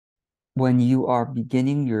when you are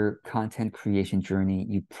beginning your content creation journey,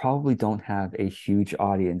 you probably don't have a huge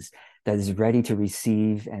audience that is ready to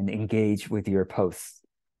receive and engage with your posts.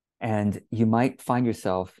 And you might find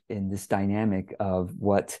yourself in this dynamic of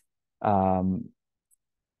what um,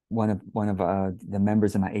 one of the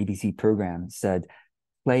members of my ABC program said,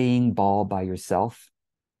 playing ball by yourself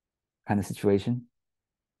kind of situation.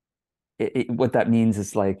 What that means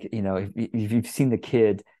is like, if you've seen the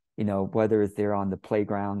kid, whether they're on the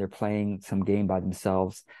playground, they're playing some game by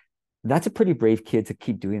themselves, that's a pretty brave kid to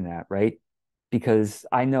keep doing that, right? Because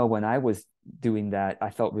I know when I was doing that,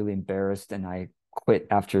 I felt really embarrassed and I quit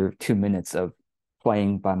after 2 minutes of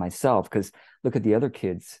playing by myself. Because look at the other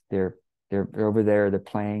kids, they're over there, they're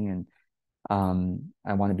playing, and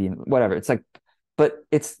I want to be in whatever. It's like, but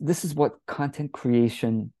this is what content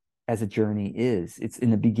creation as a journey is. It's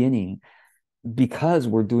in the beginning because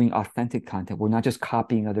we're doing authentic content. We're not just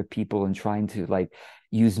copying other people and trying to like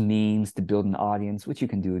use memes to build an audience, which you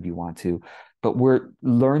can do if you want to, but we're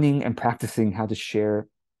learning and practicing how to share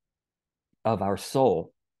of our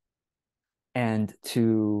soul and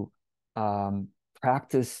to um,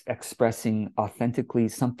 practice expressing authentically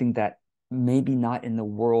something that maybe not in the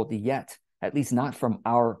world yet, at least not from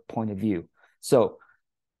our point of view. So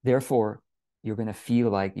therefore, you're going to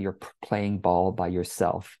feel like you're playing ball by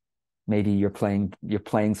yourself. Maybe you're playing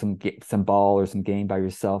some ball or some game by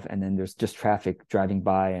yourself, and then there's just traffic driving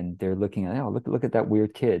by, and they're looking at, oh, look at that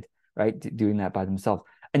weird kid, right, doing that by themselves.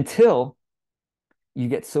 Until you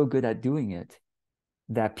get so good at doing it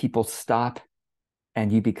that people stop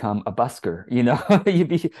and you become a busker.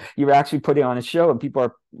 You're actually putting on a show, and people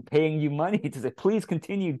are paying you money to say, please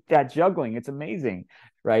continue that juggling. It's amazing,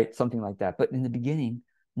 right? Something like that. But in the beginning,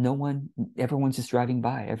 no one, everyone's just driving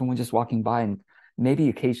by, everyone's just walking by, and maybe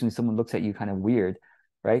occasionally someone looks at you kind of weird,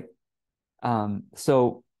 right?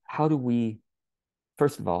 So how do we,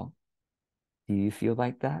 first of all, do you feel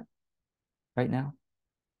like that right now?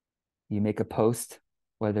 You make a post,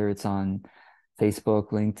 whether it's on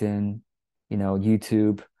Facebook, LinkedIn,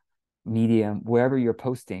 YouTube, Medium, wherever you're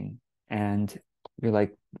posting, and you're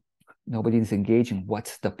like, nobody's engaging.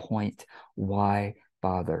 What's the point? Why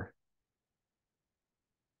bother?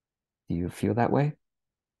 Do you feel that way?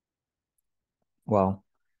 Well,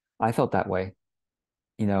 I felt that way.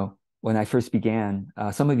 When I first began,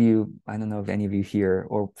 some of you, I don't know if any of you here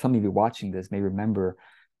or some of you watching this may remember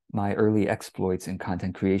my early exploits in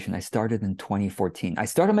content creation. I started in 2014. I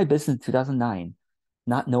started my business in 2009,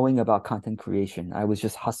 not knowing about content creation. I was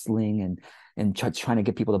just hustling and trying to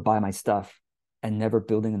get people to buy my stuff and never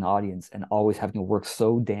building an audience and always having to work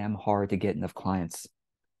so damn hard to get enough clients.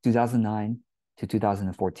 2009 to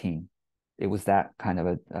 2014. It was that kind of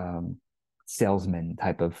a salesman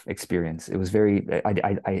type of experience. It was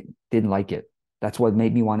I didn't like it. That's what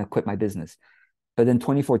made me want to quit my business. But in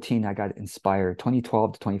 2014, I got inspired.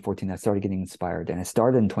 2012 to 2014, I started getting inspired. And I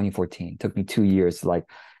started in 2014. It took me 2 years to like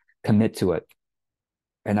commit to it.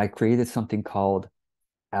 And I created something called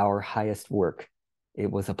Our Highest Work.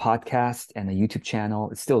 It was a podcast and a YouTube channel.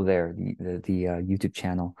 It's still there, the YouTube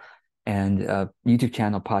channel, and YouTube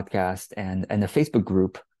channel, podcast, and a Facebook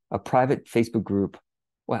group, a private Facebook group.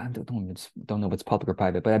 Well, I don't know if it's public or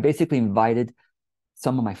private, but I basically invited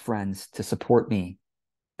some of my friends to support me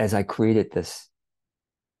as I created this.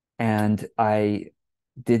 And I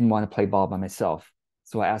didn't want to play ball by myself.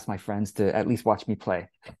 So I asked my friends to at least watch me play.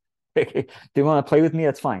 They want to play with me,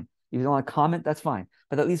 that's fine. If you don't want to comment, that's fine.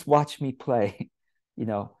 But at least watch me play,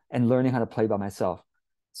 and learning how to play by myself.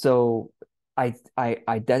 So I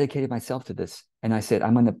dedicated myself to this, and I said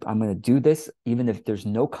I'm gonna do this even if there's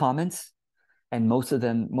no comments. And most of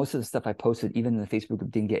the stuff I posted, even in the Facebook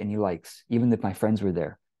group, didn't get any likes, even if my friends were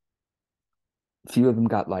there. Few of them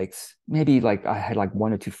got likes. Maybe like I had like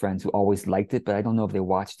one or two friends who always liked it, but I don't know if they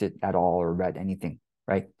watched it at all or read anything,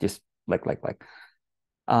 right? Just like.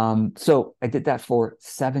 So I did that for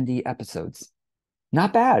 70 episodes.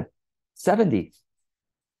 Not bad. 70.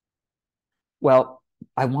 Well,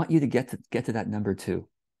 I want you to get to that number too.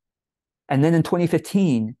 And then in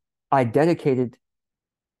 2015, I dedicated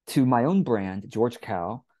to my own brand, George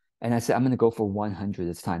Cow, and I said I'm going to go for 100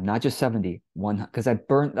 this time, not just 70. One because I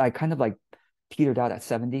kind of like petered out at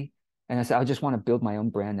 70, and I said I just want to build my own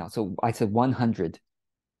brand now. So I said 100.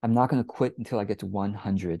 I'm not going to quit until I get to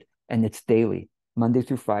 100, and it's daily, Monday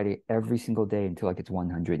through Friday, every single day until I get to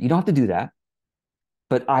 100. You don't have to do that,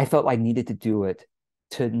 but I felt I needed to do it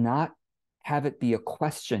to not have it be a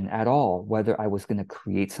question at all whether I was going to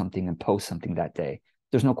create something and post something that day.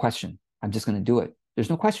 There's no question. I'm just going to do it. There's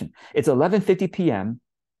no question. It's 11:50 p.m.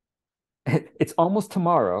 It's almost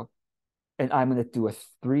tomorrow, and I'm going to do a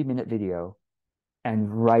 3-minute video and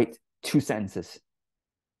write 2 sentences.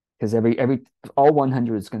 because every all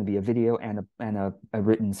 100 is going to be a video and a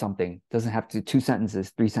written something. Doesn't have to 2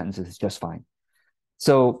 sentences, 3 sentences is just fine.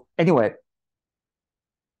 So anyway,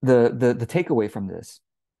 the takeaway from this,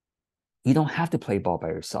 you don't have to play ball by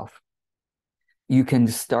yourself. You can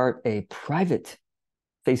start a private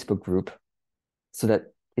Facebook group so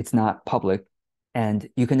that it's not public, and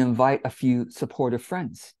you can invite a few supportive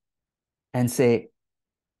friends and say,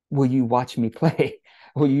 will you watch me play?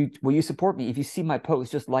 Will you support me? If you see my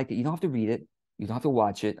post, just like it. You don't have to read it. You don't have to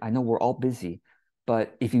watch it. I know we're all busy,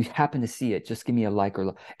 but if you happen to see it, just give me a like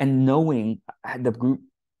and knowing the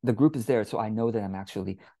group is there, so I know that I'm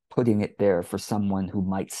actually putting it there for someone who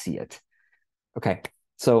might see it. Okay,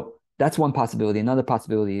 so that's one possibility. Another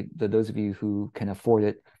possibility, those of you who can afford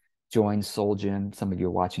it, join Soul Gym. Some of you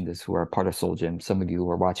are watching this who are part of Soul Gym. Some of you who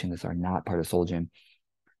are watching this are not part of Soul Gym.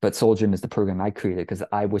 But Soul Gym is the program I created because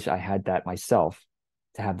I wish I had that myself,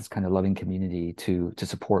 to have this kind of loving community to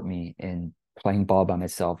support me in playing ball by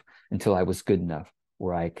myself until I was good enough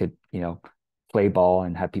where I could, play ball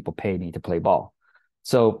and have people pay me to play ball.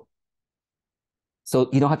 So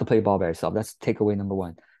you don't have to play ball by yourself. That's takeaway number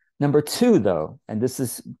one. Number two, though, and this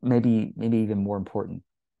is maybe even more important.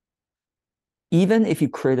 Even if you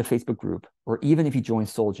create a Facebook group or even if you join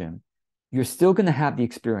Soul Gym, you're still going to have the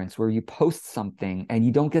experience where you post something and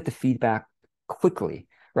you don't get the feedback quickly,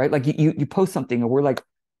 right? Like you post something and we're like,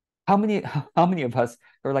 how many of us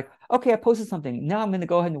are like, okay, I posted something. Now I'm going to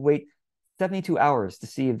go ahead and wait 72 hours to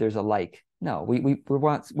see if there's a like. No, we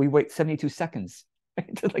wait 72 seconds.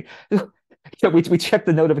 Like, we check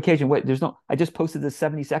the notification. Wait, I just posted this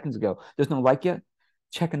 70 seconds ago. There's no like yet.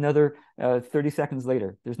 Check another 30 seconds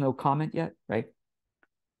later. There's no comment yet, right?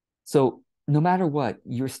 So no matter what,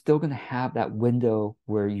 you're still going to have that window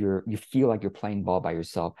where you feel like you're playing ball by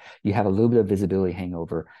yourself. You have a little bit of visibility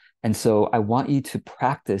hangover. And so I want you to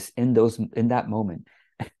practice in that moment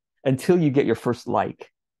until you get your first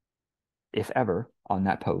like, if ever, on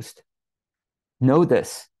that post. Know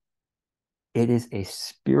this, it is a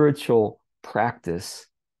spiritual practice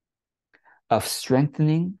of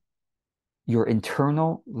strengthening your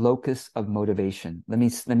internal locus of motivation. Let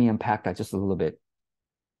me unpack that just a little bit.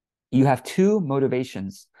 You have two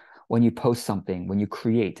motivations when you post something, when you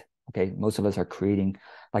create. Okay, most of us are creating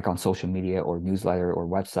like on social media or newsletter or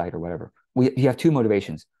website or whatever. You have two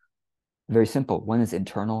motivations. Very simple. One is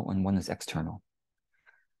internal and one is external.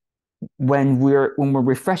 When we're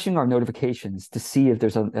refreshing our notifications to see if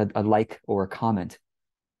there's a like or a comment,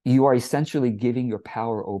 you are essentially giving your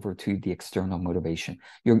power over to the external motivation.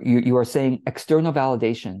 You are saying, external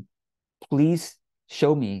validation, please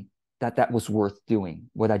show me that was worth doing.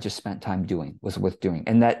 What I just spent time doing was worth doing,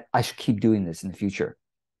 and that I should keep doing this in the future.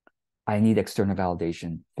 I need external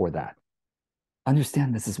validation for that.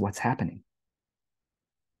 Understand this is what's happening.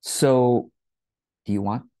 So do you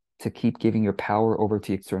want to keep giving your power over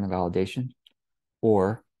to external validation?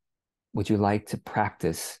 Or would you like to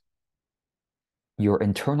practice your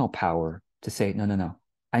internal power to say, no,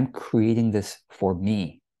 I'm creating this for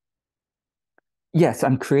me. Yes,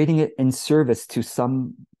 I'm creating it in service to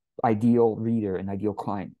some ideal reader, an ideal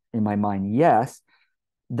client in my mind. Yes,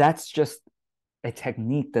 that's just a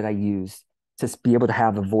technique that I use to be able to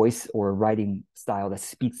have a voice or a writing style that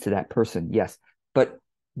speaks to that person. Yes, but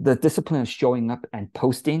the discipline of showing up and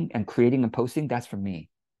posting and creating and posting, that's for me.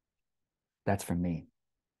 That's for me.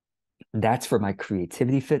 That's for my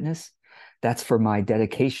creativity fitness. That's for my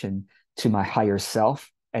dedication to my higher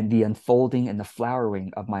self and the unfolding and the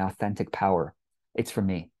flowering of my authentic power. It's for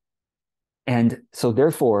me. And so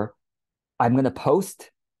therefore, I'm going to post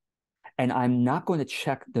and I'm not going to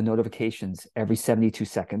check the notifications every 72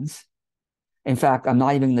 seconds. In fact, I'm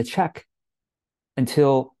not even going to check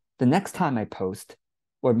until the next time I post,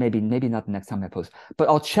 or maybe not the next time I post, but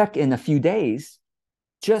I'll check in a few days.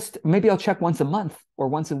 Just maybe I'll check once a month or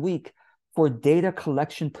once a week for data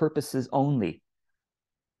collection purposes only.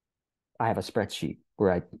 I have a spreadsheet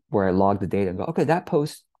where I log the data and go, okay, that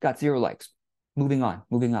post got 0 likes. Moving on.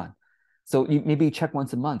 So maybe you check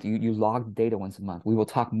once a month. You log data once a month. We will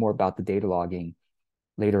talk more about the data logging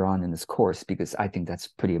later on in this course because I think that's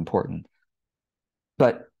pretty important.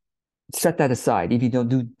 But set that aside. If you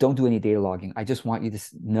don't do any data logging, I just want you to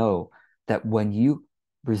know that when you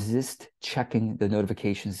resist checking the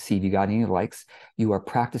notifications to see if you got any likes, you are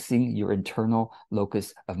practicing your internal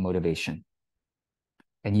locus of motivation.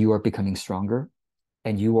 And you are becoming stronger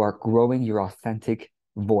and you are growing your authentic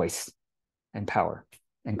voice and power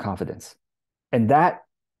and confidence. And that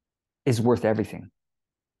is worth everything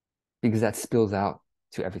because that spills out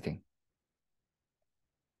to everything.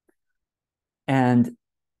 And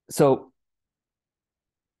so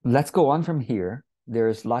let's go on from here.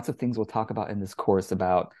 There's lots of things we'll talk about in this course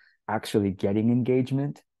about actually getting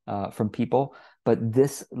engagement from people. But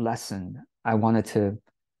this lesson, I wanted to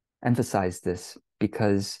emphasize this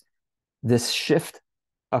because this shift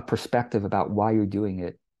of perspective about why you're doing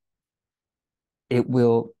it, it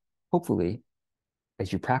will hopefully,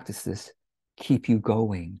 as you practice this, keep you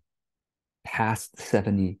going past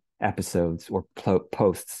 70 episodes or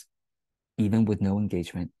posts, even with no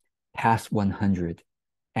engagement, past 100.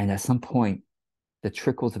 And at some point, the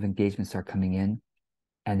trickles of engagement start coming in.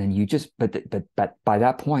 And then you just, but by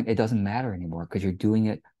that point, it doesn't matter anymore because you're doing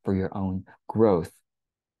it for your own growth.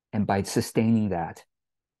 And by sustaining that,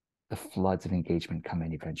 the floods of engagement come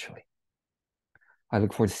in eventually. I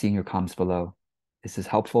look forward to seeing your comments below. Is this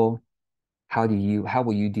helpful? How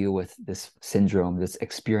will you deal with this syndrome, this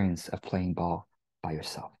experience of playing ball by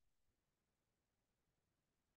yourself?